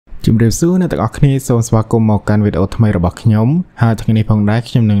ជំរាបសួរអ្នកទាំងអស់គ្នាសូមស្វាគមន៍មកកាន់វីដេអូថ្មីរបស់ខ្ញុំហើយថ្ងៃនេះផងដែរ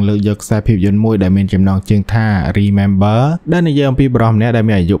ខ្ញុំនឹងលើកយកខ្សែភាពយន្តមួយដែលមានចំណងជើងថា Remember ដែលនិយាយអំពីបរិសម្នាក់ដែល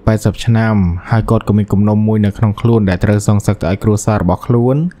មានអាយុ80ឆ្នាំហើយគាត់ក៏មានគំនុំមួយនៅក្នុងខ្លួនដែលត្រូវសងសឹកទៅឲ្យគ្រួសាររបស់ខ្លួ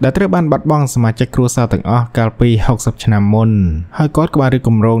នដែលត្រូវបានបាត់បង់សមាជិកគ្រួសារទាំងអស់កាលពី60ឆ្នាំមុនហើយគាត់ក៏បានរៀបគ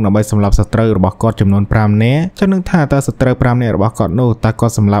ម្រោងដើម្បីសម្លាប់សត្រូវរបស់គាត់ចំនួន5នាក់ចង់នឹងថាតើសត្រូវ5នាក់របស់គាត់នោះតើគា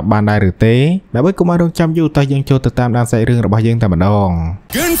ត់សម្លាប់បានដែរឬទេដើម្បីកុំឲ្យរងចាំយូរតើយើងចូលទៅតាមដានសាច់រឿងរបស់យើងតែម្ដង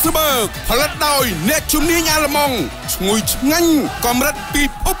ផលិតដោយអ្នកជំនាញអាល្លឺម៉ង់ឈ្ងុយឆ្ងាញ់កម្រិតពិ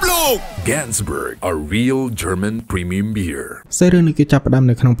ភពលោក Gansberg, a real German premium beer. សាច់រឿងនេះគឺចាប់ផ្ដើម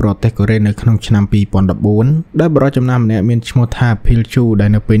នៅក្នុងប្រទេសកូរ៉េនៅក្នុងឆ្នាំ2014ដែលបរិយាចំណាំម្នាក់មានឈ្មោះថា Pilchu ដែល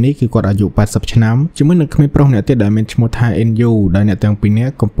នៅពេលនេះគឺគាត់អាយុ80ឆ្នាំជាមួយនឹងក្មេងប្រុសម្នាក់ទៀតដែលមានឈ្មោះថា NU ដែលអ្នកទាំងពីរនា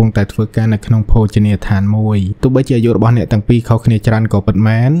ក់កំពុងតែធ្វើការនៅក្នុងភោជនីយដ្ឋានមួយទោះបីជាអាយុរបស់អ្នកទាំងពីរខុសគ្នាច្រើនក៏ពិត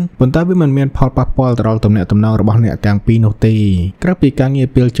មែនប៉ុន្តែវាមិនមានផលប៉ះពាល់ទៅដល់ទំនាក់ទំនងរបស់អ្នកទាំងពីរនោះទេក្រៅពីការងារ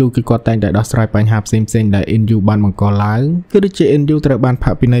Pilchu គឺគាត់តែងតែដោះស្រាយបញ្ហាផ្សេងៗដែល NU បានបង្កឡើងគឺដូចជា NU ត្រូវបាន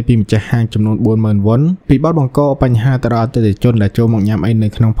ផាកពិន័យពីម្ចាស់ហាងចំនួន 40,000 វ៉ុនពីបទបង្កបញ្ហាទៅដល់អតិថិជនដែលចូលមកញ៉ាំអីនៅ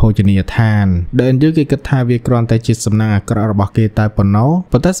ក្នុងភោជនីយដ្ឋានដែល NU គេគិតថាវាគ្រាន់តែជាសំណាងអាក្រក់របស់គេតែប៉ុណ្ណោះ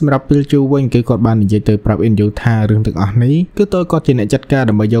ប៉ុន្តែសម្រាប់ Pilchu វិញគឺគាត់បាននិយាយទៅប្រាប់ NU ថារឿងទាំងអស់នេះគឺតើគាត់ជាអ្នកចាត់ការ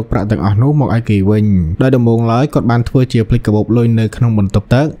ដើម្បីយកប្រាក់ទាំងអស់នោះមកឲ្យគេវិញដោយដំបូងឡើយគាត់បានធ្វើជាផ្លិចកាបូបលុយនៅក្នុងបន្ទប់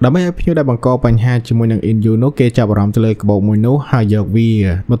ទឹកដើម្បីឲ្យភ្ញៀវដែលបង្កបញ្ហាជាមួយនឹង NU នោះគេចាប់អារម្មណ៍ទៅលើកាបូបមួយនោះហើយយកវា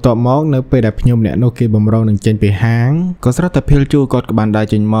បន្ទាប់មកនៅពេលដែលភ្ញៀវម្នាក់នោះគេបំរុងនឹងចេញពីហាងក៏ស្រាប់តែ Pilchu គាត់ក៏បានដើរ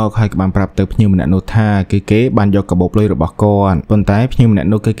ចេញមកហើយក៏បានប្រាប់ទៅភ្ញៀវម្នាក់នោះថាគឺគេបានយកកាបូបលុយរបស់គាត់ប៉ុន្តែភ្ញៀវម្នាក់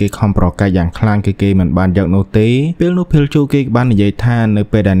នោះគឺគេខំប្រកែកយ៉ាងខ្លាំងគឺគេមិនបានយកនោះទេពេលនោះ Pilchu គេបាននិយាយថានៅ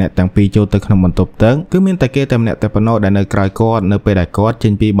ពេលដែលអ្នកទាំងពីរចូលទៅក្នុងបន្ទប់ទឹកគឺមានតែគេតែម្នាក់តែប៉ុណ្ណោះដែលនៅក្រៅគាត់នៅពេលដែលគាត់ចេ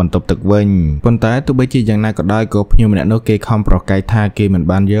ញពីបន្ទប់ទឹកវិញប៉ុន្តែទោះបីជាយ៉ាងណាក៏ដោយក៏ភ្ញៀវម្នាក់នោះគេខំប្រកែកថាគេមិន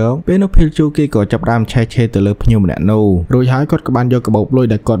បានយកពេលនោះ Pilchu គេក៏ចាប់ផ្ដើមឆេះទៅលើភ្ញៀវម្នាក់នោះរួចហើយគាត់ក៏បានយកកាបូបលុយ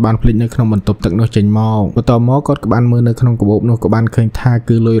ដែលគាត់បានភ្លេចនៅក្នុងបន្ទប់ទឹកនោះចេញមកបន្តមកគាត់ក៏បានមើលនៅក្នុងកាបូបនោះក៏បានឃើញថា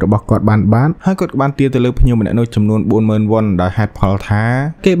គឺលុយរបស់គាត់បានបាត់ហើយគាត់ក៏បានទារទៅលើភ្ញៀវម្នាក់នោះចំនួន 40,000 វ៉ុនដោយហេតុផលថា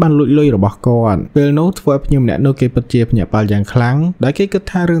គេបានលួចលុយរបស់គាត់ពេលនោះធ្វើឲ្យភ្ញៀវម្នាក់នោះគេពិតជាភ្ញាក់ផ្អើលយ៉ាងខ្លាំងដែលគេគិត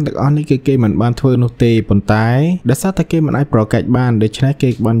ថារឿងទាំងអស់នេះគឺគេមិនបានធ្វើនោះទេប៉ុន្តែដោយសារតែគេមិនអាចប្រកែកបានដូច្នេះគេ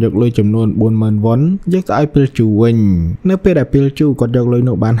បានយកលុយចំនួន 40,000 វ៉ុនយកទៅឲ្យ Pilchu វិញនៅពេលដែល Pilchu គាត់យកលុយ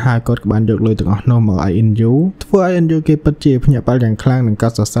នោះបានហើយគាត់ក៏បានយកលុយទាំងអស់នោះមកឲ្យ NU ធ្វើឲ្យ NU គេពិតជាភ្ញាក់ផ្អើលយ៉ាងខ្លាំងនិងកោ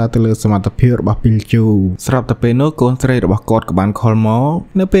តសរសើរទៅលើសមត្ថភាពរបស់ Pilchu ស្រាប់តែពេលនោះកូនស្រីរបស់គាត់ក៏បានខលមក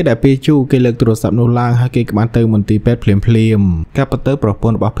នៅពេលដែល Pilchu គេលើកទូរស័ព្ទនោះឡើងហើយគេក៏បានទៅមន្ទីរពេទ្យភ្លាមការពិតទៅប្រព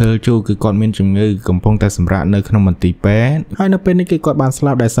ន្ធរបស់ Pilchu គឺគាត់មានជំងឺកំពុងតែសម្រាកនៅក្នុងមន្ទីរពេទ្យហើយនៅពេលនេះគេគាត់បានស្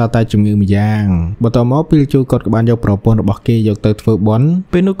លាប់ដោយសារតែជំងឺម្យ៉ាងបន្ទាប់មក Pilchu គាត់ក៏បានយកប្រពន្ធរបស់គេយកទៅធ្វើបុណ្យ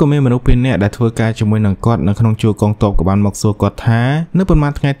ពេលនោះក៏មានមនុស្សពីរនាក់ដែលធ្វើការជាមួយនឹងគាត់នៅក្នុងជួរកងទ័ពក៏បានមកសួរគាត់ថានៅប៉ុន្មា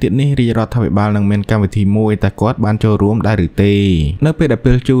នថ្ងៃទៀតនេះរាជរដ្ឋាភិបាលនឹងមានកម្មវិធីមួយតែគាត់បានចូលរួមដែរឬទេនៅពេលដែល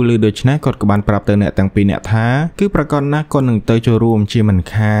Pilchu ឮដូច្នេះគាត់ក៏បានប្រាប់ទៅអ្នកទាំងពីរនាក់ថាគឺប្រកាសណាស់គាត់នឹងទៅចូលរួមជាមិន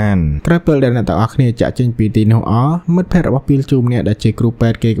ខានក្រោយពេលដែលអ្នកទាំងអស់គ្នាចាក់ចេញពីទីនោះអស់មិត្តភ័ក្តិរបស់ Pilchu ម្នាក់ដែលជាគ្រូពេ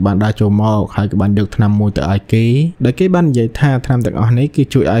ទ្យគេក៏បានដើរចូលមកហើយក៏បានយកថ្នាំមួយទៅឲ្យគេដែលគេបាននិយាយថាថ្នាំទាំងអស់នេះគឺ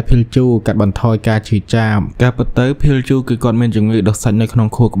ជួយឲ្យ Pilchu កាត់បន្ថយការឈឺចាប់ការពិតទៅ Pilchu គឺគាត់មានជំងឺដុសសាច់នៅក្នុង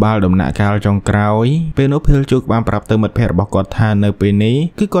ខួរក្បាលដំណាក់កាលចុងក្រោយពេលនោះ Pilchu ក៏បានប្រាប់ទៅមិត្តភ័ក្តិរបស់គាត់ថានៅពេលនេះ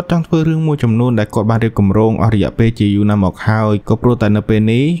គឺគាត់ចង់ធ្វើរឿងមួយចំនួនដែលគាត់បានរៀបគម្រោងអស់រយៈពេលជាយូរណាស់មកហើយក៏ព្រោះតែនៅពេល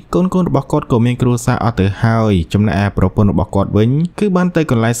នេះកូនរបស់គាត់ក៏មានគ្រួសារអត់ទៅហើយចំណែកឯប្រពន្ធរបស់គាត់វិញគឺបានទៅ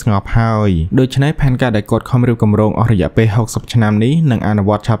កន្លែងស្ងប់ហើយដូច្នេះផែនការដែលគាត់ខំរៀបគម្រោងអស់រយៈពេល60ឆ្នាំនេះនឹងអនុវ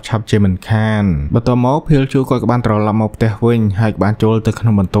ត្តឆាប់ជាមិនខានបន្ទាប់មក Pilchu គាត់ក៏បានត្រឡប់មកផ្ទះវិញហើយក៏បានចូលទៅក្នុ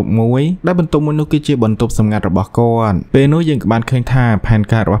ងបន្ទប់មួយដែលបន្ទប់មួយនោះគឺជាបន្ទប់សម្ងាត់របស់គាត់ពេលនោះយើងក៏បានឃើញថាផែន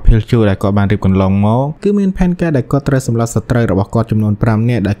ការរបស់ Pilchu ដែលគាត់បានរៀបកន្លងមកគឺមានផែនការដែលគាត់ត្រូវសម្លាប់សត្រូវរបស់គាត់ចំនួន5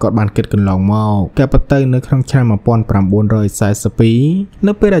នាក់ដែលគាត់បានគិតកន្លងមកការពិតទៅនៅក្នុងឆ្នាំ1942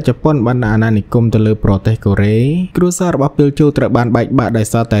នៅពេលដែលជប៉ុនបានដាក់អាណានិគមទៅលើប្រទេសកូរ៉េគ្រួសាររបស់ Pilchu ត្រូវបានបែកបាក់ដោយ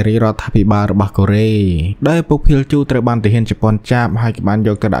សារតែរាជរដ្ឋាភិបាលរបស់កូរ៉េដែលឪពុក Pilchu ត្រូវបានទាហានជប៉ុនចាប់ហើយក៏បានយ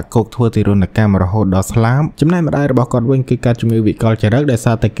កទៅដាក់គុកធ្វើទារុណកម្មរហូតដល់ស្លាប់ចំណែកម្ដាយរបស់គាត់វិញគឺកើតជំងឺវិកលចរិតដោយ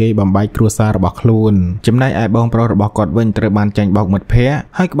សារតែគេបំបែកគ្រួសាររបស់ខ្លួនចំណែកឯបងប្រុសរបស់គាត់វិញត្រូវបានចាញ់បោកមិត្តភ័ក្តិ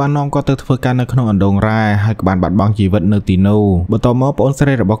ហើយក៏បាននាំគាត់ទៅធ្វើការនៅក្នុងអណ្ដូងរ៉ែហើយក៏បានបាត់បង់ជីវិតនៅទីនោះបន្ទាប់មកប្អូនស្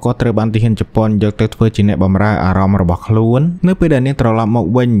រីរបស់គាត់ត្រូវបានទាហានជប៉ុនយកទៅធ្វើជាអ្នកបម្រើអារម្មណ៍របស់ខ្លួននៅពេលដែលនាងត្រឡប់មក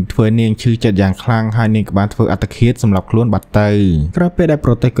វិញធ្វើនាងឈឺចិត្តយ៉ាងខ្លាំងហើយនាងក៏បានធ្វើអត្តឃាតសម្រាប់ខ្លួនបាត់ទៅក្រោយពេលដែលប្រ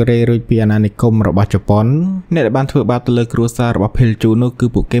ប្រទេសកូរ៉េរួចពីអាណានិគមរបស់ជប៉ុនអ្នកដែលបានធ្វើបាបទៅលើគ្រួសាររបស់ភេលជូ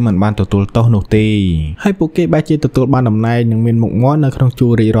នោះគឺពួកគេមិនបានទទួលទោសនោះទេហើយពួកគេបែរជាទទួលបានតំណែងនិងមានមុខមាត់នៅក្នុ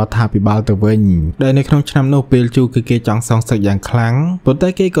ងជួររាជរដ្ឋាភិបាលទៅវិញដែលនៅក្នុងឆ្នាំនោះពេលជូគឺគេចង់សងសឹកយ៉ាងខ្លាំងប៉ុន្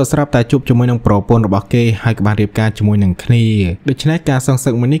តែគេក៏ស្រាប់តែជួបជាមួយនឹងប្រពន្ធរបស់គេហើយក៏បានរៀបការជាមួយនឹងគ្នាដូច្នេះការសងសឹ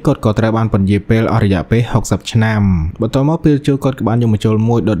កមួយនេះគាត់ក៏ត្រូវបានពន្យាពេលអស់រយៈពេល60ឆ្នាំបន្ទាប់មកពេលជូគាត់ក៏បានយកមកចូ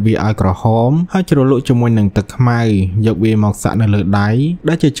លមួយដុតវាឲ្យក្រហមហើយជ្រលក់ជាមួយនឹងទឹកខ្មៅយកវាម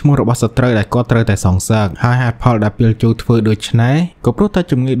កសាក់នៅលើដៃដែលជាឈ្មោះរបស់សត្រូវដែលគាត់ត្រូវតែសងសឹកហើយហេតុផលដែលពេលជូធ្វើដូច្នេះក៏ព្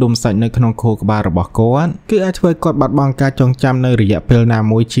រោះតែជំងឺដុំសាច់នៅក្នុងខួរក្បាលរបស់គាត់គឺអាចធ្វើគាត់បាត់បង់ការចងចាំនៅរយៈពេ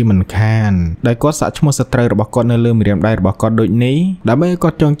លណាមួយជាមិនខានដែលគាត់សាក់ឈ្មោះសត្រូវរបស់គាត់នៅលើម្រាមដៃរបស់គាត់ដូចនេះដើម្បីឲ្យគា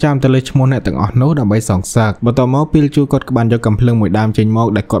ត់ចងចាំទៅលើឈ្មោះអ្នកទាំងអស់នោះដើម្បីសងសឹកបន្ទាប់មកពេលជូគាត់ក៏បានយកកាំភ្លើងមួយដើមចេញម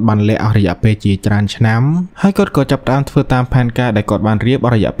កដែលគាត់បានលាក់អស់រយៈពេលជាច្រើនឆ្នាំហើយគាត់ក៏ចាប់ផ្ដើមធ្វើតាមផែនការដែលគាត់បានរៀប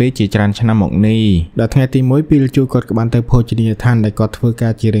អស់រយៈពេលជាច្រើនឆ្នាំមកនេះដល់ថ្ងៃទី1ពេលជូគាត់ក៏បានទៅភោជនីយដ្ឋានដែលគាត់ធ្វើ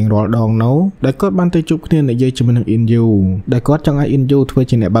ការជារៀងរាល់ដងនោះដែលគាត់បានទៅជួបគ្នានិយាយជាមួយនឹងអ៊ីនយូដែលគាត់ចង់ឲ្យអ៊ីនយូធ្វើ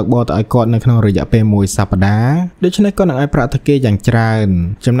ជាអ្នកបើកបរទៅឲ្យគាត់នៅក្នុងរយៈពេល1សប្តាហ៍ដូច្នេះគាត់នឹងឲ្យប្រាក់ទៅគេយ៉ាងច្រើ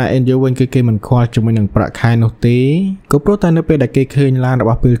នចំណែកអ៊ីនយូវិញគឺគេមិនខ្វល់ជាមួយនឹងប្រាក់ខែនោះទេក៏ព្រោះតែនៅពេលដែលគេឃើញឡានរ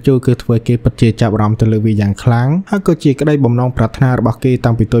បស់ពេលជូគឺធ្វើគេពិតជាចាប់អារម្មណ៍ទៅលើវាយ៉ាងខ្លាំងហើយក៏ជាក្តីបំណងប្រាថ្នារបស់គេ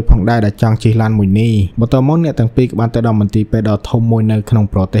តាំងពីតូចផងដែរដែលចង់ជិះឡានមួយនេះបន្ទាប់មកអ្នកទាំងពីរក៏បានទៅដល់មន្ទីរពេទ្យដ៏ធំមួយនៅក្នុ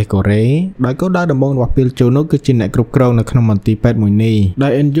ងប្រទេសកូរ៉េដោយគោលដៅដំបូងរបស់ពេលជូនោះគឺជាអ្នកគ្រប់គ្រងនៅក្នុងមន្ទីរពេទ្យមួយនេះដោ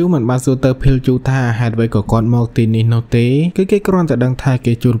យអ៊ីនយូមិនបានសួរទៅពេលជូថាហេតុអ្វីក៏គាត់មកទីនេះនោះទេគឺគេគ្រាន់តែដឹងថា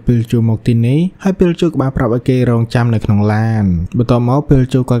គេជួលពេលជូមកទីនេះហើយពេលជូក៏បានប្រាប់ឲ្យគេរងចាំនៅក្នុងឡានបន្ទាប់មកពេល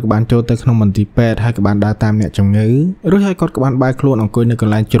ជូគាត់ក៏បានចូលទៅក្នុងមន្ទីរពេទ្យហើយក៏បានដើរតាមអ្នកជំងឺរួចហើយគាត់ក៏បានបែរខ្លួនអង្គុយនៅក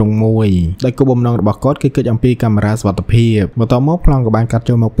ន្លែងជ្រុងមួយដែលគោលបំណងរបស់គាត់គឺគិតអំពីកាមេរ៉ាសុវត្ថិភាពបន្ទាប់មកប្លង់ក៏បានកាត់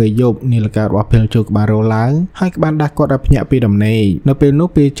ចូលមកពេលយប់នាឡិការបស់ពេលជូក៏បានរលឡើងហើយក៏បានដាស់គាត់ឲ្យភ្ញាក់ពីដំណេកនៅពេលនោះ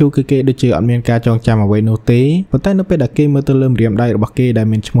ពេលជូគឺគេដូចជាអត់មានការចងចាំអ្វីនោះទេប៉ុន្តែនៅពេលដែលគេមើលទៅលើម្រាមដៃរបស់គេដែ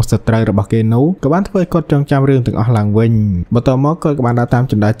លមានឈ្មោះសត្រូវរបស់គេនោះក៏បានធ្វើឲ្យគាត់ចងចាំរឿងទាំងអស់ឡើងវិញបន្ទាប់មកគាត់ក៏បានដើរតា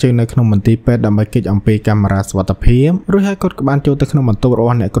មចណ្ដាជើងនៅក្នុងមន្ទីរពេទ្យដើម្បីគិតអំពីកាមេរ៉ាសុវត្ថិភាពរួចហើយគាត់ក៏បានចូលទៅក្នុងបន្ទប់រប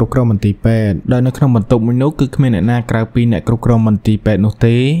ស់អ្នកគ្រប់គ្រងមន្ទីរពេទ្យដែលនៅក្នុងបន្ទប់មួយនោះគឺគ្មានអ្នកណាក្រៅពីអ្នកគ្រប់គ្រងមន្ទីរពេទ្យនោះ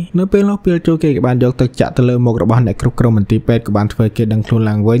ទេនៅពេលនោះពេលជូគេក៏បានយកទឹកចាក់ទៅលើមុខរបស់អ្នកគ្រប់គ្រងមន្ទីរពេទ្យក៏បានធ្វើគេដឹងខ្លួ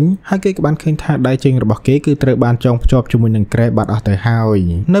នឡើងវិញហើយគេក៏បានឃើញថាដៃជើងរបស់គេគឺត្រូវបានចងភ្ជាប់ជាមួយនឹងក្រែបាត់អស់ទៅហើ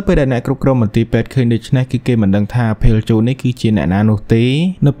យនៅពេលដែលអ្នកគ្រប់គ្រងមន្ទីរពេទ្យឃើញដូច្នេះគឺគេមិនដឹងថាភេលជូនេះគឺជាអ្នកណានោះទេ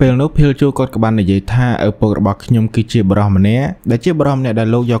នៅពេលនោះភេលជូគាត់ក៏បាននិយាយថាឪពុករបស់ខ្ញុំគឺជាបរិសម្នាក់ដែលជាបរិសម្នាក់ដែល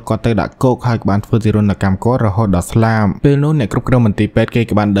លោកយកគាត់ទៅដាក់គុកហើយក៏បានធ្វើទារុណកម្មគាត់រហូតដល់ស្លាប់ពេលនោះអ្នកគ្រប់គ្រងមន្ទីរពេទ្យគេ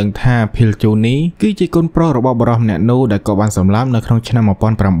ក៏បានដឹងថាភេលជូនេះគឺជាកូនប្រុសរបស់បរិសម្នាក់នោះដែលក៏បានសម្លាប់នៅក្នុងឆ្នាំ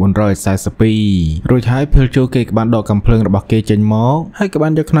1942រួចហើយភេលជូគេក៏បានដកកាំភ្លើងរបស់គេចេញមកហើយក៏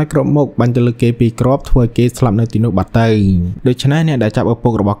បានយកខ្នើយគ្រាប់មុខបាញ់ទៅលើគេពីរគ្រាប់ធ្វើឲ្យគេស្លាប់នៅទីនោះបាត់ទៅដូច្នេះអ្នកដែលចាប់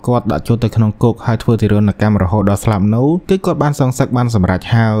ឪពុករបស់គាត់ដាក់ចូលទៅក្នុងគុកហើយធ្វើទារុណកម្មរហូតដល់ស្លាប់នោះគឺគាត់បានសងសឹកបានសម្រេច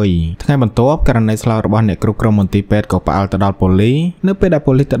ហើយថ្ងៃបន្ទាប់ករណីស្លាប់របស់អ្នកគ្រប់គ្រងមន្ទីរពេទ្យក៏ផ្អើលទៅដល់ប៉ូលីសនៅពេលដែល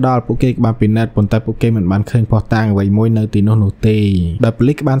ប៉ូលីសទៅដល់ពួកគេក៏បានពិនិត្យប៉ុន្តែពួកគេមិនបានឃើញភស្តុតាងអ្វីមួយនៅទីនោះទេដោយ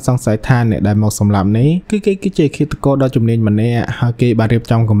ប៉ូលីសក៏បានសង្ស័យថាអ្នកដែលមកសម្លាប់នេះគឺគេគឺជាឃាតករដ៏ជំនាញម្នាក់ហើយគេបានរៀ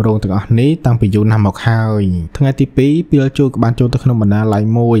បចំគម្រោងទាំងអស់នេះតាំងពីយូរណាស់មកហើយថ្ងៃទី2ពេលជូក៏បានចូលទៅក្នុងបណ្ណាល័យ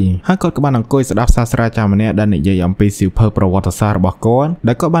មួយហើយគាត់ក៏បានអង្គុយស្ដាប់សាស្ត្រាចារ្យម្នាក់ដែលនិយាយអំពីសៀវភៅប្រវត្តិសាស្ត្ររបស់គាត់ដែ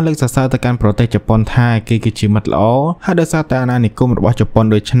លគាត់បានលើកសរសើរទៅកាន់ប្រទេសជប៉ុនថាគេគឺជាមិត្តល្អហើយដោយសារតែអាណានិគមរបស់ជប៉ុ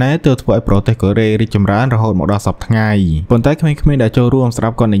នដូច្នេះទើបធ្វើឲ្យប្រទេសកូរ៉េរីកចម្រើនរហូតមកដល់សព្វថ្ងៃប៉ុន្តែក្មេងៗដែលចូលរួ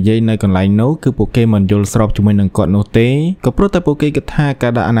មស្ដាប់គាត់និយាយនៅកន្លែងនោះគឺពួកគេមិនយល់ស្របជាមួយនឹងគាត់នោះទេក៏ព្រោះតែពួកគេគិតថា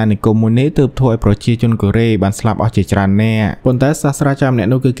ការដាក់អាណានិគមមួយនេះទើបធ្វើឲ្យប្រជាជនកូរ៉េបានស្លាប់អស់ជាច្រើននាក់ប៉ុន្តែសាស្ត្រាចារ្យម្នាក់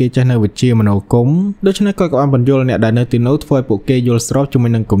នោះគឺគេចេះនៅវិជ្ជាមនោគមដូច្នេះគាត់ក៏បានបញ្យល់អ្នកដែលនៅទីនោះធ្វើឲ្យពួកគេយល់ស្របជាមួ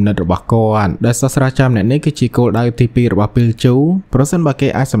យនឹងគំនិតរបស់គាត់ដែលសាស្ត្រាចារ្យម្នាក់នេះគឺជាគោលដៅទី2របស់ពេលជូប្រសិ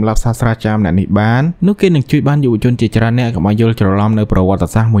នបើគេអាចសម្លាប់សាស្ត្រាចារ្យម្នាក់នេះបាននោះគេនឹងជួយបានយុវជនជាច្រើនអ្នកកុំឲ្យយល់ច្រឡំនៅប្រវត្តិ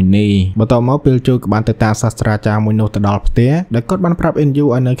សាស្ត្រមួយនេះបន្ទាប់មកពេលជូក៏បានទៅតាមសាស្ត្រាចារ្យមួយនោះទៅដល់ផ្ទះដែលគាត់បានប្រាប់អ៊ី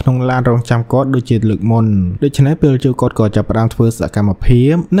នយូឲ្យនៅក្នុងឡានរងចាំគាត់ដូចជាលើកមុនដូច្នេះពេលជូគាត់ក៏ចាប់ផ្ដើមធ្វើសកម្ម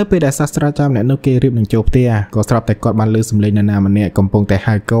ភាពនៅពេលដែលសាស្ត្រាចារ្យម្នាក់នោះគេរៀបនឹងចូលផ្ទះក៏ស្រាប់តែគាត់បានលើសំឡេងនរណាម្នាក់កំពុ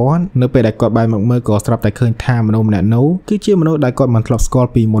ងតែហៅគាត់នៅពេលដែលគាត់បែរមកមើលក៏ស្រាប់តែឃើញថាមនុស្សម្នាក់នោះគឺជាមនុស្សដែលគាត់មិ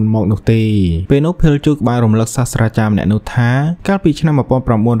នធ្លាប់ស្គាល់ពីមុនមកនោះទេពេលនោះពេលជូក៏បានរំលឹកសាស្ត្រាចារ្យម្នាក់នោះថាកាលពីឆ្នាំ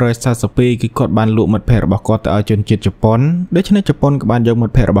1942គឺគាត់បានលក់មិត្តភ័ក្តិរបស់គាត់ទៅឲ្យជនជាតិជប៉ុនដូច្នេះជប៉ុនក៏បានយកមិត្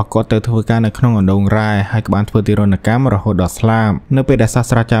តភ័ក្តិរបស់គាត់ទៅធ្វើការនៅក្នុងអណ្ដូងរ៉ែហើយក៏បានធ្វើទារុណកម្មរហូតដល់ស្លាប់នៅពេលដែលសាស្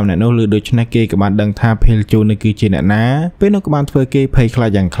ត្រាចារ្យម្នាក់នោះឮដូច្នេះគេក៏បានដឹងថាភេលជូនេះគឺជាអ្នកណាពេលនោះក៏បានធ្វើគេភ័យខ្លា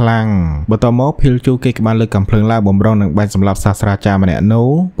ចយ៉ាងខ្លាំងបន្ទាប់មកភេលជូគេក៏បានលើកកាំភ្លើងឡើងបំរុងនឹងបាញ់សម្លាប់សាស្ត្រាចារ្យម្នាក់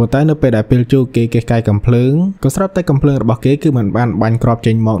នោះប៉ុន្តែនៅពេលដែលភេលជូគេកេះកាយកាំភ្លើងក៏ស្រាប់តែកាំភ្លើងរបស់គេគឺមិនបា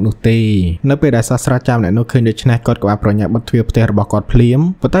នបាញ់គ្រាប់ចេញមកនោះទេនៅពេលដែលសាស្ត្រាចារ្យម្នាក់នោះឃើញដូច្នេះគាត់ក៏បានប្រញាប់បិទទ្វារផ្ទះរបស់គាត់ភ្លាម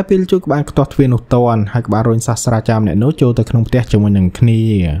ប៉ុន្តែពេលជូក៏បានខ្ទាស់ទ្វារនោះទាន់ហើយក៏បានរុញសាស្ត្រាចារ្យម្នាក់នោះចូលទៅក្នុង ក្នុងផ្ទះជាមួយនឹ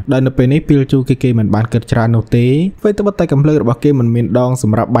ងគ្នាដែលនៅពេលនេះពីលជូគេមិនបានគិតច្រើននោះទេអ្វីត្បិតតែកំភ្លើងរបស់គេមិនមានដង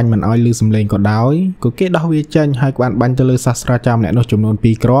សម្រាប់បាញ់មិនឲ្យឮសំឡេងក៏ដោយក៏គេដោះវាចេញហើយបានបាញ់ទៅលើសាស្ត្រាចារ្យម្នាក់នោះចំនួន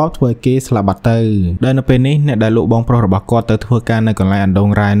2គ្រាប់ធ្វើឲ្យគេស្លាប់បាត់ទៅដែលនៅពេលនេះអ្នកដែលលក់បងប្រុសរបស់គាត់ទៅធ្វើការនៅកន្លែងអណ្ដូង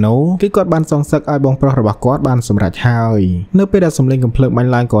រ៉ែនោះគឺគាត់បានសងសឹកឲ្យបងប្រុសរបស់គាត់បានសម្រេចហើយនៅពេលដែលសំឡេងកំភ្លើងបាញ់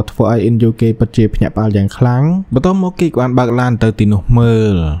ឡើងក៏ធ្វើឲ្យ NU គេពិតជាភ្ញាក់ផ្អើលយ៉ាងខ្លាំងបន្ទាប់មកគេបានបើកឡានទៅទី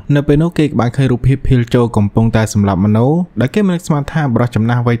នោះមើលនៅពេលនោះគេបានឃើញរូបភាពភីលជូកំពុងតែសម្លាប់មនុស្សដែលគេមិនស្មានថាបរិសុទ្ធចំ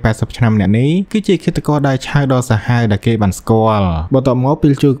ណាស់វ័យ80ឆ្នាំអ្នកនេះគឺជាឃាតករដែលឆៅដល់សាហាវដែលគេបានស្គាល់បន្ទាប់ម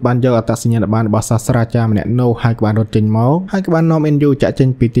កភីលជូបានយកអត្តសញ្ញាណប័ណ្ណរបស់សាស្ត្រាចារ្យម្នាក់នោះហើយបានរត់ចេញមកហើយបាននាំ NU ចាក់ចេ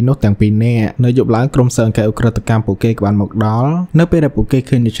ញពីទីនោះទាំងពីរនាក់នៅយប់ឡើងក្រុមស៊ើបអង្កេតឧក្រិដ្ឋកម្មពួកគេបានមកដល់នៅពេលដែលពួកគេ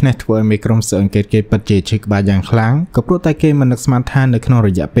ឃើញដូច្នេះធ្វើឲ្យមេក្រុមស៊ើបអង្កេតគេពិតជាឈឺក្បាលយ៉ាងខ្លាំងក៏ព្រោះតែគេមិននឹកស្មានថានៅក្នុងរ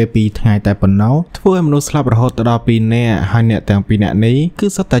យៈពេល2ថ្ងៃតែប៉ុណ្ណោះធ្វើឲ្យមនុស្សស្លាប់រហូតដល់2នាក់ហើយអ្នកទាំង2នាក់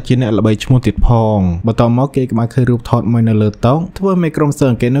នេះគឺសុទ្ធតែជាអ្នកល្បីឈ្មោះទៀតផងបន្ទាប់មកគេបានឃើញរូបថតមួយនៅលើតុធ្វើឲ្យមេក្រុមស៊ើ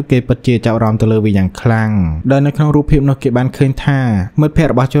បអង្កេតនោះគេពិតជាចាប់អារម្មណ៍ទៅលើវាយ៉ាងខ្លាំងដែលនៅក្នុងរូបភាពនោះគេបានឃើញថាមិត្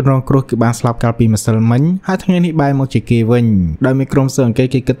តភ័ក្តិរបស់ជនរងគ្រោះគឺបានស្លាប់កាលពីម្សិលមិញហើយថ្ងៃនេះបែរមកជាគេវិញដោយមេក្រុមស៊ើបអង្កេត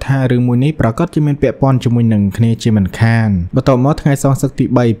គេគិតថារឿងមួយនេះប្រកាសជាមានពាក់ព័ន្ធជាមួយនឹងគ្នាជាមិនខានបន្ទាប់មកថ្ងៃសងសឹកទី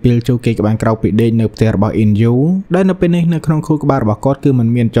3ពេលជូគេបានក្រោកពីដេកនៅផ្ទះរបស់ NU ដែលនៅពេលនេះនៅក្នុងខួរក្បាលរបស់គាត់គឺមិ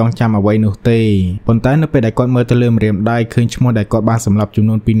នមានចងចាំអ្វីនោះទេប៉ុន្តែនៅពេលដែលគាត់មើលទៅលើម្រាមដៃឃើញឈ្មោះដែលគាត់បានសម្លាប់ចំ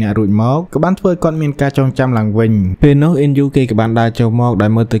នួន2នាក់រួចមកក៏បានធ្វើឲ្យគាត់មានការចងចាំឡើងវិញពេលនោះ NU គេក៏បានដើរចូលមកដែល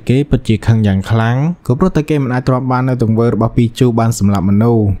មើលទៅគេពិតជាខឹងយ៉ាងខ្លាំងក៏ព្រោះតែគេមិនអាចទ្រាំបាននៅទង្វើរបស់ពីជូបានសម្លាប់ម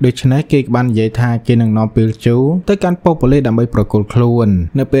នុស្សដូច្នេះគេក៏បាននិយាយថាគេនឹងនាំពេលជូទៅកាន់ប៉ុស្តិ៍ប៉ូលីសដើម្បីប្រគល់ខ្លួន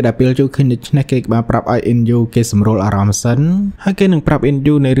នៅពេលដែលពេលជូឃើញដូច្នេះគេក៏បានប្រាប់ឲ្យ NU គេសម្រួលអារម្មណ៍សិនហើយគេនឹងប្រាប់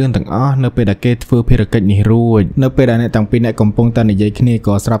NU នៃរឿងទាំងអស់នៅពេលដែលគេធ្វើភារកិច្ចនេះរួចនៅពេលដែលអ្នកទាំងពីរអ្នកកំពុងតែនិយា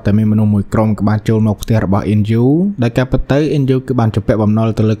យគ្នាក៏ស្រាប់តែមានមនុស្សមួយក្រុមក៏បានចូលមកផ្ទះរបស់ NU ដែលការពិតទៅ NU គឺបា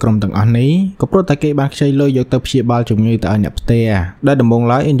នជំពាក់បំណុលទៅលើក្រុមទាំងអស់នេះក៏ព្រោះតែគេបានខ្ចីលុយយកទៅព្យាបាលជំងឺទៅឲ្យអ្នកផ្ទះដែលដំបូង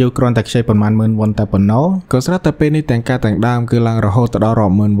ឡើយ NU គ្រាន់តែខ្ចីប៉ុន្មានម៉ឺនវ៉ុនតែប៉ុណ្ណោះក៏ស្រាប់តែពេលនេះទាំងការទាំងដើមគឺឡើងរហូតដល់រា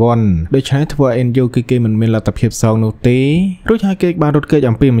ប់ម៉ឺនវ៉ុនដូច្នេះធ្វើឲ្យ NU គឺគេមិនមានលទ្ធភាពសងនោះទេរួចហើយគេបានរត់គេ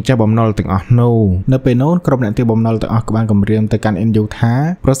ចអំពីម្ចាស់បំណុលទាំងអស់នោះនៅពេលនោះក្រុមអ្នកទារបំណុលទាំងអស់ក៏បានគម្រាមទៅកាន់ NU ថា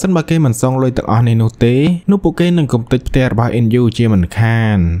ប្រសិនបើគេមិនសងលុយទាំងអស់នេះនោះទេនោះពួកគេនឹងកំទេចផ្ទះរបស់ NU ជាមិ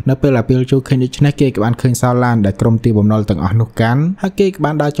នខាននៅពេលដែលពេលជួឃើញដូច្នេះគេក៏បានឃើញសោឡានដែលក្រុមទារបំណុលទាំងអស់នោះកាន់ហើ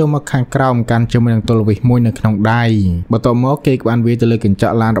យគេក៏បានដើរចូលមកខាងក្រោមកាន់ជាមួយនឹងទល់វិសមួយនៅក្នុងដៃបន្ទាប់មកគេក៏បានវាយទៅលើកញ្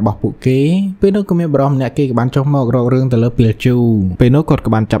ចក់ឡានរបស់ពួកគេពេលនោះក៏មានបរិសម្នាក់គេក៏បានចុះមករករឿងទៅលើពេលជូពេលនោះគាត់ក៏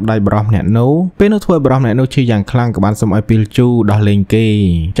បានចាប់ដៃបរិសម្នាក់នោះពេលនោះធ្វើបរិសម្នាក់នោះឈឺយ៉ាងខ្លាំងក៏បានសុំឲ្យពេលជូដោះលែ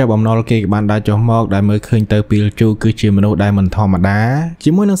ងគេចាប់បំណុលគេក៏បានដើរចុះមកដែលមើលឃើញទៅពេលជូគឺជាមនុស្សដែលមិនធម្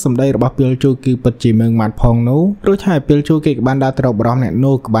មតាជាមួយនឹងសម្ដីរបស់ពេលជូគឺពិតជាមើងម៉ាត់ផងនោះរួចហើយពេលជូគេក៏បានដើរទៅរកបរិសម្នាក់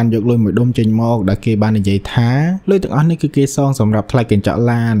នោះក៏បានយកលុយមួយដុំចេញមកដែលគេបាននិយាយថាលុយទាំងអស់នេះគឺគេសងសម្រាប់ថ្លៃកញ្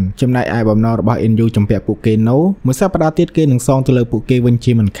ចក់ឡានចំណែកឯបំណុលរបស់ NU ចំពាក់ពួកគេនោះមួយសប្តាហ៍ទៀតគេនឹងសងទៅលើពួកគេវិញ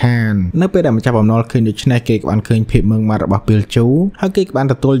ជាមិនខាននៅពេលដែលម្ចាស់បំណុលឃើញដូច្នេះគេក៏បានឃើញភាពមើងម៉ាត់របស់ពេលជូហើយគេក៏បា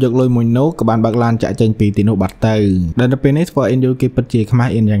នទទួលយកលុយមួយនោះក៏បានបើកឡានចាក់ចេញពីទីនោះបាត់ទៅដែលនៅពេលនេះធ្វើ NU គេពិ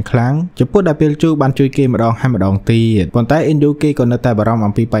តជាខ្មាស់អៀនយ៉ាងខ្លាំងចំពោះដែលពេលជូបានជួយគេម្ដងហើយម្ដងទៀតប៉ុន្តែ NU គេក៏នៅតែបារម្ភ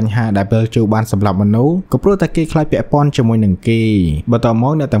អំពីបញ្ហាដែលពេលជូបានសម្លាប់មនុស្សក៏ព្រោះតែគេខ្លាចពាក់ព័ន្ធជាមួយនឹងគេបន្ទាប់ម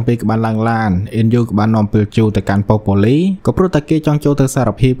កអ្នកទាំងពីរក៏បានឡើងឡាន NU ក៏បាននាំពេលជូទៅកាន់ប៉ុស្តិ៍ប៉ូលីសក៏ព្រោះតែគេចង់ចូលទៅសា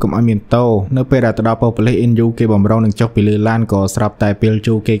រភាពកុំឲ្យមានទោសនៅពេលដែលទៅដល់ប៉ុស្តិ៍ប៉ូលីស NU គេបំរុងនឹងចុះពីលើឡានក៏ស្រាប់តែពេ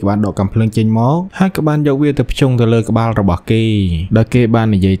លជូគេក៏បានដកកាំភ្លើងចេញមកហើយក៏បានយកវាទៅភ្ជង់ទៅលើក្បាលរបស់គេដែលគេ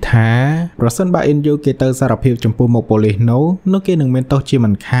បាននិយាយថាប្រសិនបើ NU គេទៅសារភាពចំពោះមុខប៉ូលីសនោះគេនឹងមានទោសជា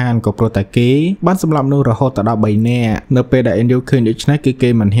មិនខានក៏ព្រោះតែគេបានសម្លាប់នោះរហូតដល់3នាក់នៅពេលដែល NU ឃើញដូច្នេះគឺ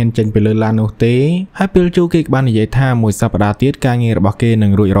គេមិនហ៊ានចេញពីលើឡាននោះទេហើយពេលជូគេក៏បាននិយាយថាមួយសប្តាហ៍ទៀតការងាររ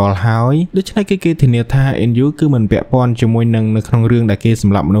បស់គេនឹងរួចរាល់ហើយដូច្នេះគេធានាថា NU គឺមិនពាក់ព័ន្ធជាមួយនឹងនៅក្នុងរឿងដែលគេស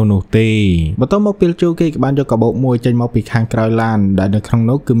ម្លាប់មនុស្សនោះទេបន្ទាប់មកពេលជូគេក៏បានយកកាបូបមួយចេញមកពីខាងក្រោយឡានដែលនៅក្នុង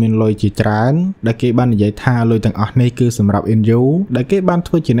នោះគឺមានលុយជាច្រើនដែលគេបាននិយាយថាលុយទាំងអស់នេះគឺសម្រាប់ NU ដែលគេបាន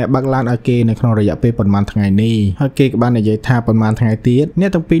ធ្វើជាអ្នកបើកឡានឲ្យគេនៅក្នុងរយៈពេលប៉ុន្មានថ្ងៃនេះហើយគេក៏បាននិយាយថាប៉ុន្មានថ្ងៃទៀតអ្ន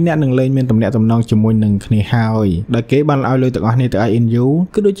កទាំងពីរអ្នកនឹងលែងមានទំនាក់ទំនងជាមួយនឹងគ្នាហើយដែលគេបានឲ្យលុយទាំងអស់នេះទៅឲ្យ NU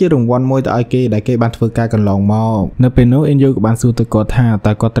គឺដូចជារង្វាន់មួយទៅឲ្យគេដែលគេបានធ្វើការកន្លងមកនៅពេលនោះ NU ក៏បានសួរទៅគាត់ថា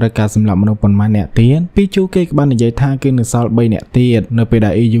តើគាត់ត្រូវការសម្លាប់មនុស្សប៉ុន្មានអ្នកទៀតពីជូគេក៏បាននិយាយថាគឺនៅសល់3អ្នកទៀតនៅពេលដែ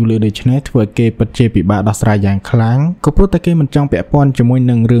ល EU លើដូច្នេះធ្វើឲ្យគេពិតជាពិបាកដោះស្រាយយ៉ាងខ្លាំងក៏ព្រោះតែគេមិនចង់ពាក់ព័ន្ធជាមួ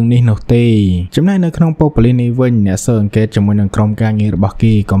យនឹងរឿងនេះនោះទេចំណែកនៅក្នុងប៉ុស្តិ៍ប៉ូលីសនេះវិញអ្នកស៊ើបអង្កេតជាមួយនឹងក្រុមការងាររបស់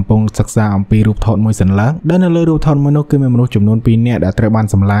គេកំពុងសិក្សាអំពីរូបថតមួយសន្លឹកដែលនៅលើរូបថតមួយនោះគឺមានមនុស្សចំនួន2នាក់ដែលត្រូវបា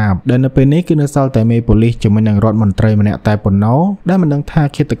នសម្លាប់ដែលនៅពេលនេះគឺនៅសល់តែមេប៉ូលីសជាមួយនឹងរដ្ឋមន្ត្រីម្នាក់តែប៉ុណ្ណោះដែលមិនដឹងថា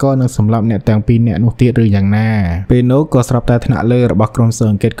ឃាតករនឹងសម្លាប់អ្នកទាំង2នាក់នោះទៀតឬយ៉ាងណាពេលនោះក៏ស្រាប់តែថ្នាក់លើរបស់ក្រុមស៊ើប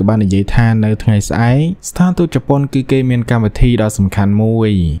អង្កេតក៏បាននិយាយថានៅថ្ងៃស្អែកស្ថានទូតជប៉ុនគឺគេមានកម្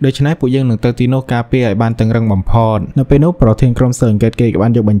មវិធីដ៏សំខាន់មួយដូច្នេះពួកយើងនឹងទៅទីនោះការពារឲ្យបានតឹងរឹងបំផ report នៅពេលនោះប្រធានក្រុមស៊ើបអង្កេ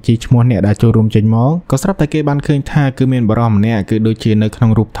តគេក៏បានយកបញ្ជីឈ្មោះអ្នកដែលចូលរួមចេញមកក៏ស្រាប់តែគេបានឃើញថាគឺមានបរិសម្នាក់គឺដូចជានៅក្នុ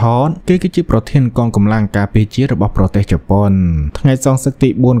ងរូបថតគេគឺជាប្រធានកងកម្លាំងការពារជាតិរបស់ប្រទេសជប៉ុនថ្ងៃសងសឹកទី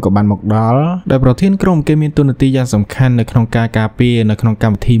4ក៏បានមកដល់ដែលប្រធានក្រុមគេមានតួនាទីយ៉ាងសំខាន់នៅក្នុងការការពារនៅក្នុង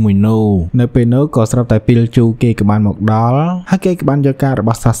កម្មវិធីមួយនោះនៅពេលនោះក៏ស្រាប់តែពីលជូគេក៏បានមកដល់ហើយគេក៏បានយកការរប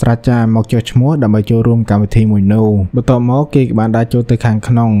ស់សាស្ត្រាចារ្យមកចុះឈ្មោះដើម្បីចូលរួមកម្មវិធីមួយនោះបន្ទាប់មកគេក៏បានដើរចូលទៅខាង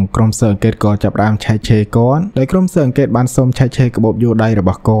ក្នុងក្រុមស៊ើបអង្កេតក៏ចាប់ផ្ដើមឆែកឆេរគាត់ដោយក្រុមស៊ើបអង្កេតបានសូមឆែកឆេរកាបូបយួរដៃរ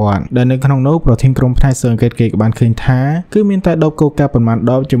បស់គាត់ដែលនៅក្នុងនោះប្រធានក្រុមផ្នែកស៊ើបអង្កេតគេក៏បានឃើញថាគឺមានតែដបកូកាប៉ុន្មា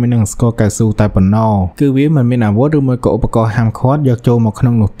នដបជាមួយនឹងស្ករកៅស៊ូតែប៉ុណ្ណោះគឺវាមិនមានអាវុធឬមួយក៏ឧបករណ៍ហាមឃាត់យកចូលម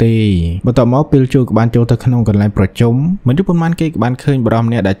កក្នុងនោះទេបន្ទាប់មកពេលជួក៏បានចូលទៅក្នុងកន្លែងប្រជុំមិនយូរប៉ុន្មានគេក៏បានឃើញបរិសម្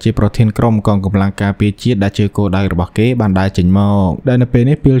នាក់ដែលជាប្រធានក្រុមកងកម្លាំងការពារជាតិដែលជាគោលដៅរបស់គេបានដើរចេញមកដែលនៅពេល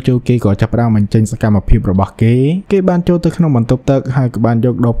នេះពេលជួគេក៏ចាប់ផ្ដើមបញ្ចេញសកម្មភាពរបស់គេបានចូលទៅក្នុងបន្ទប់ទឹកហើយក៏បានយ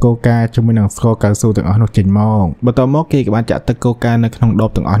កដបកូកាជាមួយនឹងស្ករកៅស៊ូទាំងអស់នោះចេញមកបន្ទាប់មកគេក៏បានចាក់ទឹកកូកានៅក្នុងដ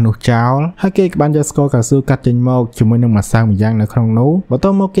បទាំងអស់នោះចោលហើយគេក៏បានយកស្ករកៅស៊ូកាត់ចេញមកជាមួយនឹងម្សៅម្យ៉ាងនៅក្នុងនោះ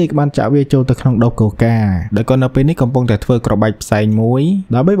បន្ទាប់មកគេក៏បានចាក់វាចូលទៅក្នុងដបកូកាដែលក៏នៅពេលនេះកំពុងតែធ្វើក្របបែកផ្សែងមួ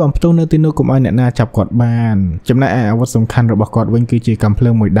យដើម្បីបំផ្ទុះនៅទីនោះកុំឲ្យអ្នកណាចាប់គាត់បានចំណែកឯអាវុធសំខាន់របស់គាត់វិញគឺជា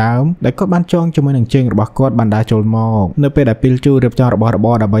កាំភ្លើងមួយដើមដែលគាត់បានចងជាមួយនឹងជើងរបស់គាត់បានដើរចូលមកនៅពេលដែលពេលជូរៀបចំរបស់រប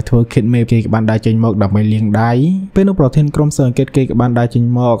រដើម្បីធ្វើខិតមេគេក៏បានដើរចេញមកដើម្បីលាងដៃពេលនោះប្រធានក្រុមស៊ើបអង្កេតគេក៏បានដើរចេញ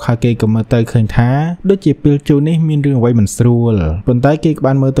មកហើយគេក៏មើលទៅឃើញថាដូចជាពេលជូនេះមានរឿងអ្វីមិនស្រួល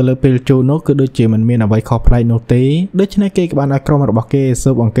ប៉ុន្តែគេក៏បានមើលទៅលើពេលជូនោះគឺដូចជាមិនមានអ្វីខុសប្លែកនោះទេដូច្នេះគេក៏បានឲ្យក្រុមរ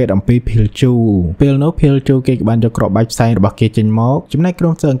បស់គេស៊ើបអង្កេតអំពីពេលជូពេលនោះពេលជូគេក៏បានយកក្របបែកផ្សែងរបស់គេចេញមកចំណែកក្រុ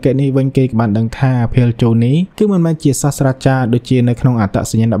មស៊ើបអង្កេតនេះវិញគេក៏បានដឹងថាពេលជូនេះគឺមិនមែនជាសាស្ត្រាចារ្យដូចជានៅក្នុងអត្ត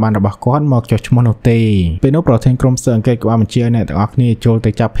សញ្ញាណប័ណ្ណរបស់គាត់មកចុះឈ្មោះនោះទេពេលនោះប្រធានក្រុមស៊ើបអង្កេតក៏បានបញ្ជាឲ្យអ្នកទាំងអស់គ្នាចូល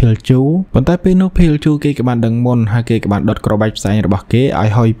ទៅចាប់ពេលជូប៉ុន្តែពេលនោះពេលជូគេក៏បានដឹងមុនហើយគេក៏បានដុតក្របបែកផ្សែងរបស់គេឲ្យ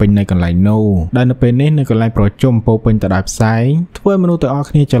ហុយពេញនៅកន្លែងនោះដែលនៅពេលនេះនៅកន្លែងប្រជុំពោពេញទៅដោយផ្សែងធ្វើឲ្យមនុស្សទាំង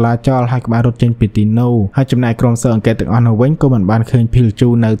អស់គ្នាចលាចលហើយក៏បានរត់ចេញពីទីនោះហើយចំណែកក្រុមស៊ើបអង្កេតទាំងអស់នោះវិញក៏មិនបានឃើញពេ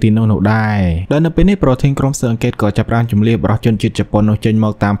លជូនៅទីនោះនោះដែរដែលនៅពេលនេះប្រធានក្រុមស៊ើបអង្កេតក៏ចាប់ផ្ដើមជម្លៀសបរិសុទ្ធជនជាតិជប៉ុននោះចេញ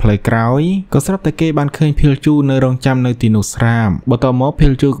មកតាមផ្លូវក្រោយក៏ស្រាប់តែគេបានឃើញពេលជូនៅរងចាំនៅទីនោះស្រាប់បន្ទាប់ម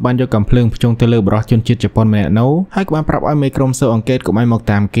កពេលជូក៏បានយកកាំភ្លើងភ្ជង់ទៅលើបរិសុទ្ធជនជាតិជប៉ុនម្នាក់នោះហើយក៏បានប្រាប់ឲ្យមេក្រុមស៊ើបអង្កេតកុំឲ្យមក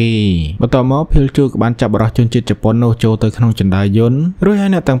តាមគេបន្ទាប់មកពេលជូក៏បានចាប់បរិសុទ្ធជនជាតិជប៉ុននោះចូលទៅក្នុងចណ្ដើរយន្តរួចហើយ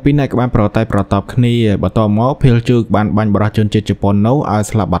អ្នកទាំងពីរនាក់ក៏បានប្រតែប្រតបគ្នាបន្ទាប់មកពេលជូក៏បានបាញ់បរិសុទ្ធជនជាតិជប៉ុននោះឲ្យ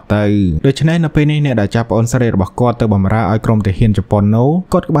ស្លាប់បាត់ទៅដូច្នេះនៅពេលនេះអ្នកដែលចាប់ប្អូនស្រីរបស់គាត់ទៅបម្រើឲ្យក្រុមទាហានជប៉ុន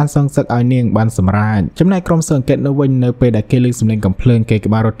នោះគាត់ក៏បានសងសឹកឲ្យនាងបានសម្រេចចំណែកក្រុមស៊ើបអង្កេតនោះវិញនៅពេលដែលគេលើកសម្លេងកំភ្លើងគេក៏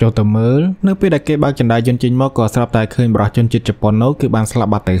បានរត់ចូលទៅមើលនៅពេលដែលគេបើកចណ្ដើរយន្តចេញមកក៏ស្រាប់តែឃើញបរិសុទ្ធជនជាតិជប៉ុននោះគឺបានស្លាប់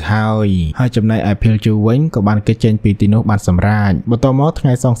បាត់ទៅហើយចំណែកឯពេលជូវិញក៏បានគេចេញពីទីនោះបានសម្រេចបន្ទាប់មកថ្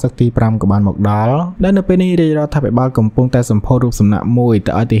ងៃសងសឹកទី5ក៏បានមកដល់ដែលនៅពេលនេះរាជរដ្ឋាភិបាលកំពុងតែសម្ពោធរូបសំណាកមួយ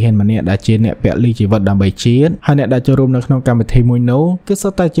ទៅឲ្យទាហានម្នាក់ដែលជាអ្នកពលីជីវិតដើម្បីជាតិហើយអ្នកដែលចូលរួមនៅក្នុងកម្មវិធីមួយនោះគឺសុ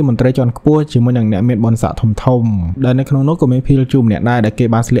ទ្ធតែជាមន្ត្រីជាន់ខ្ពស់ជាមួយនឹងអ្នកមានបុណ្យស័ក្តិធំៗដែលនៅក្នុងនោះក៏មានភីលជូម្នាក់ដែរដែ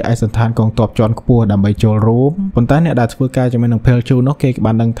លគេបានស្លៀកឯកសណ្ឋានកងទ័ពជាន់ខ្ពស់ដើម្បីចូលរួមប៉ុន្តែអ្នកដែលធ្វើការជាមួយនឹងភីលជូនោះគេក៏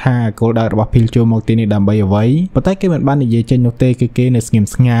បានដឹងថាគោលដៅរបស់ភីលជូមកទីនេះដើម្បីអ្វីប៉ុន្តែគេមិនបាននិយាយចេញនោះទេគឺគេនៅស្ងៀម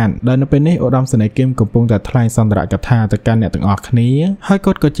ស្ងាត់ដែលនៅពេលនេះឧត្តមសេនីយ៍គឹមកំពុងតែថ្លែងសន្ទរកថាទៅកាន់អ្នកទាំងអស់គ្នាហើ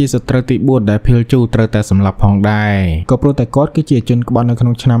យគាត់ក៏ជាសត្រូវទី4ដែលភីលជូត្រូវតែសម្លាប់ផងដែរក៏ព្រោះតែគាត់គឺជាជនក្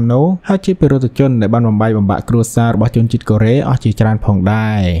បត់នៅក្នុងឆ្នាំនោះហើយជាពលរដ្ឋជនដែលបានបំបែកបំបាក់គ្រួសាររបស់ជនជាតិកូរ៉េអស់ជាច្រើនផង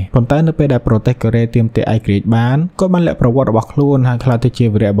ដែរប៉ុន្តែនៅពេលដែលប្រទេសកូរ៉េទាមទារឯករាជ្យបានគាត់បានលាក់ប្រវត្តិរបស់ខ្លួនហើយក្លា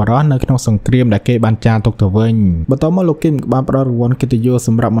យទៅជាវីរបុរសនៅក្នុងសង្គ្រាមដែលគេបានចារទុកទៅវិញបន្ទាប់មកលោកគឹមក៏បានផ្ដល់រង្វាន់កិត្តិយស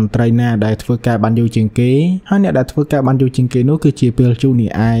សម្រាប់មន្ត្រីណាដែលធ្វើការបានយូរជាងគេហើយអ្នកដែលធ្វើការបានយូរជាងគេនោះគឺជាពេលជូនេះ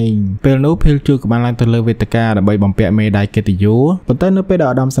ឯងពេលនោះពេលជូក៏បានឡើងទៅលើវេទិកាដើម្បីបំពាក់មេដាយកិត្តិយសប៉ុន្តែនៅពេលដែ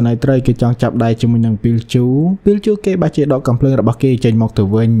លឧត្តមសេនីយ៍ត្រីគេចង់ចាប់ដៃជាមួយនឹងពេលជូគេបាច់ជាដកកំភ្លើងរបស់គេចេញមកទៅ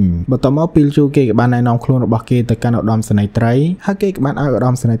វិញបន្ទាប់មកពេលជូគេក៏បានណែនាំខ្លួនរបស់គេទៅកាន់ឧត្តមសេនីយ៍ត្រីហើយគេក៏បានឲ្យ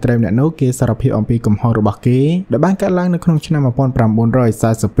ឧត្តមសេនីយ៍ត្រីម្នាក់នោះគេសារភាពអំពីកំហុសរបស់គេដែលបានកើតឡើងនៅក្នុងឆ្នាំ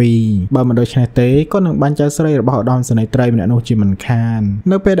1942បើមិនដូច្នេះទេក៏នឹងបាញ់ចៅស្រីរបស់ឧត្តមសេនីយ៍ត្រីម្នាក់នោះជាមិនខា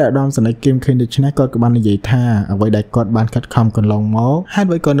ននៅពេលដែលឧត្តមសេនីយ៍គឹមឃើញដូច្នេះគាត់ក៏បាននិយាយថាអ្វីដែលគាត់បានខិតខំកន្លងម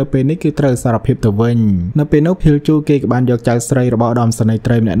កហេតុអ្វីក៏នៅពេលនេះគឺត្រូវសារភាពទៅវិញនៅពេលនោះភីលជូគេក៏បានយកចៅស្រីរបស់ឧត្តមសេនីយ៍ត្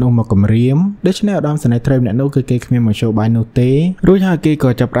រីម្នាក់នោះមកគំរាមដូច្នេះឧត្តមសេនីយ៍ត្រីម្នាក់នោះគឺគេគ្មានមធ្យោបាយនោះទេរួចហើ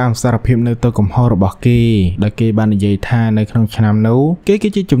យគេក៏ចាប់ផ្ដើមសារភាពនៅទៅកំហុសរបស់គេដែលគេបាននិយាយថានៅក្នុងឆ្នាំ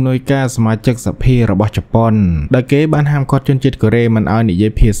នោះគេគឺជាជំនួយការសមាជិកសភារបស់ជប៉ុនដែលគេបានហាមឃាត់ជនជាតិកូរ៉េមិនឲ្យនិយាយ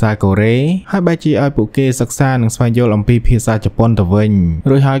ភាសាកូរ៉េហើយបែរជាឲ្យពួកគេសិក្សានិងស្វែងយល់អំពីភាសាជប៉ុនទៅវិញ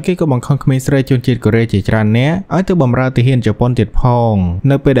រួចហើយគេក៏បង្ខំក្មេងស្រីជនជាតិកូរ៉េជាច្រើននាក់ឲ្យទៅបម្រើទាហានជប៉ុនទៀតផ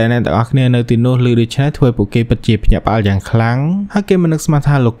ងនៅពេលដែលអ្នកទាំងអស់គ្នានៅទីនោះឮដូច្នេះធ្វើពួកគេពិតជាភ្ញាក់ផ្អើលយ៉ាងខ្លាំងហើយគេមិននឹកស្មាន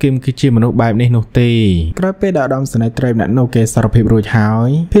ថាលោកគឹមគឺជាមនុស្សបែបនេះនោះទេក្រោយពេលដែលឧត្តមសេនីយ៍ត្រីម្នាក់នោះគេសារភាពរួ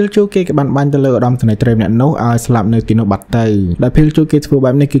ចហើយភីលជូគេក៏បានបាញ់ទៅលើឧត្តម ស្នេហ៍ត្រីម្នាក់នោះឲ្យស្លាប់នៅទីនោះបាត់ទៅដែលពេលជួគេធ្វើ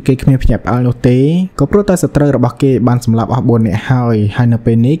បែបនេះគឺគេគ្មានភ្ញាក់ផ្អើលនោះទេក៏ព្រោះតែសត្រូវរបស់គេបានសម្លាប់អស់4នាក់ហើយនៅ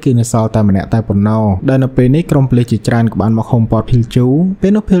ពេលនេះគឺនៅសល់តែម្នាក់តែប៉ុណ្ណោះដែលនៅពេលនេះក្រុមប៉ូលីសជាច្រើនក៏បានមកហុំព័ទ្ធភីលជូពេ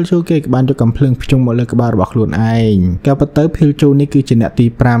លនោះភីលជូគេក៏បានយកកំភ្លើងភ្ជុំមកលើក្បាលរបស់ខ្លួនឯងក៏ប៉ុន្តែភីលជូនេះគឺជាអ្នកទី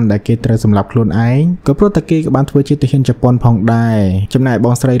5ដែលគេត្រូវសម្លាប់ខ្លួនឯងក៏ព្រោះតែគេក៏បានធ្វើជាទាហានជប៉ុនផងដែរចំណែកប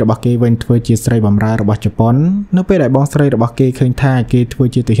ងស្រីរបស់គេវិញធ្វើជាស្រីបម្រើរបស់ជប៉ុននៅពេលដែលបងស្រីរបស់គេឃើញថាគេធ្វើ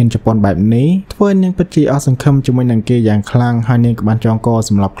ជាទាហានជប៉ុនបែបនេះធ្វើនាងពិតជាអស់សង្ឃឹមជាមួយនឹងគេយ៉ាងខ្លាំងហើយនាងក៏បានចងក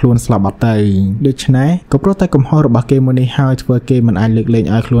សម្លាប់ខ្លួនស្លាប់បាត់ទៅដូច្នេះក៏ព្រោះតែកំហុសរបស់គេមួយនេះហើយធ្វើគេមិនអាចលើកលែង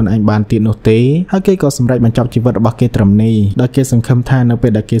ឲ្យខ្លួនឯងបានទៀតនោះទេហើយគេក៏សម្រេចបញ្ចប់ជីវិតរបស់គេត្រឹមនេះដោយគេសង្ឃឹមថានៅពេ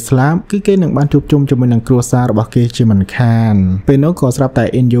លដែលគេស្លាប់គឺគេនឹងបានជួបជុំជាមួយនឹងគ្រួសាររបស់គេជាមិនខានពេលនោះក៏ស្រាប់តែ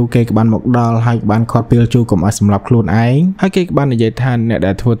អ៊ីនយូគេក៏បានមកដល់ហើយក៏បានខាត់ពេលជូកុំឲ្យសម្លាប់ខ្លួនឯងហើយគេក៏បាននិយាយថាអ្នក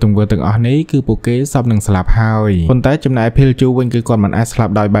ដែលធ្វើទង្វើទាំងអស់នេះគឺពួកគេសពនឹងស្លាប់ហើយប៉ុន្តែចំណែកភីលជូវិញគឺគាត់មិនអាចស្លា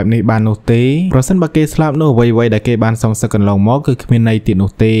ប់ដោយបែបនេះបាននោះទេប្រសិនបើគេស្លាប់នោះអ្វីៗដែលគេបានសងសឹកកន្លងមកគឺគ្មានន័យទៀត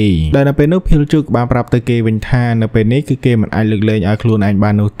នោះទេដែលនៅពេលនោះភីលជូក៏បានប្រាប់ទៅគេវិញថានៅពេលនេះគឺគេមិនអាចលើកលែងឲ្យខ្លួនឯង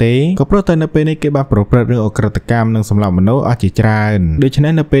បាននោះទេក៏ព្រោះតែនៅពេលនេះគេបានប្រព្រឹត្តរឿងអក្រិតកម្មនិងសម្លាប់មនុស្សអស់ជាច្រើនដូច្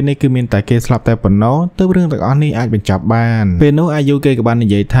នេះនៅពេលនេះគឺមានតែគេស្លាប់តែប៉ុណ្ណោះទើបរឿងទាំងអស់នេះអាចបញ្ចប់បានពេលនោះអាយុគេក៏បាននិ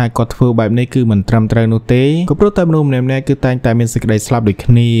យាយថាគាត់ធ្វើបែបនេះគឺមិនត្រឹមត្រូវនោះទេក៏ព្រោះតែមនុស្សម្នាក់ៗគឺតែងតែមានសេចក្តីស្លាប់ដូច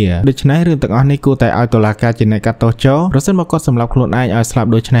គ្នាដូច្នេះរឿងទាំងអស់នេះគួរតែឲ្យតុលាការជាអ្នកកាត់ទោសចោលប្រសិនបើគាត់សម្លាប់ខ្លួនឯងឲ្យស្លាប់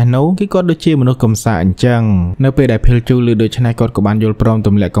ដូចនេះនោះគឺគាត់ដូចជាមនុស្សកំសាអញ្ចឹងនៅពេលដែលភីលជូឮដូច្នេះគាត់ក៏បានយល់ព្រមទ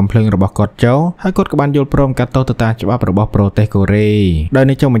ម្លាក់កំភ្លើងរបស់គាត់ចោលហើយគាត់ក៏បានយល់ព្រមកាត់ទោសទៅតាមច្បាប់របស់ប្រទេសកូរ៉េដោយ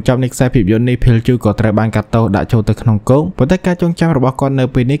នៅចុងបញ្ចប់នៃខ្សែភាពយន្តនេះភីលជូក៏ត្រូវបានកាត់ទោសដាក់ចូលទៅក្នុងគុកប៉ុន្តែការចងចាំរបស់គាត់នៅ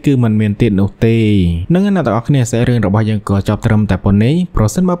ពេលនេះគឺមិនមានទៀតនោះទេនឹងអ្នកទាំងអស់គ្នាសាច់រឿងរបស់យើងក៏ចប់ត្រឹមតែប៉ុណ្ណេះប្រ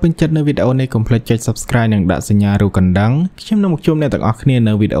សិនបើពេញចិត្តនៅវីដេអូនេះកុំភ្លេចចុច Subscribe និងដាក់សញ្ញារូបកណ្ដឹងខ្ញុំនឹងមកជួបអ្នកទាំងអស់គ្នា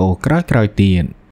នៅវីដេអូក្រោយៗទៀត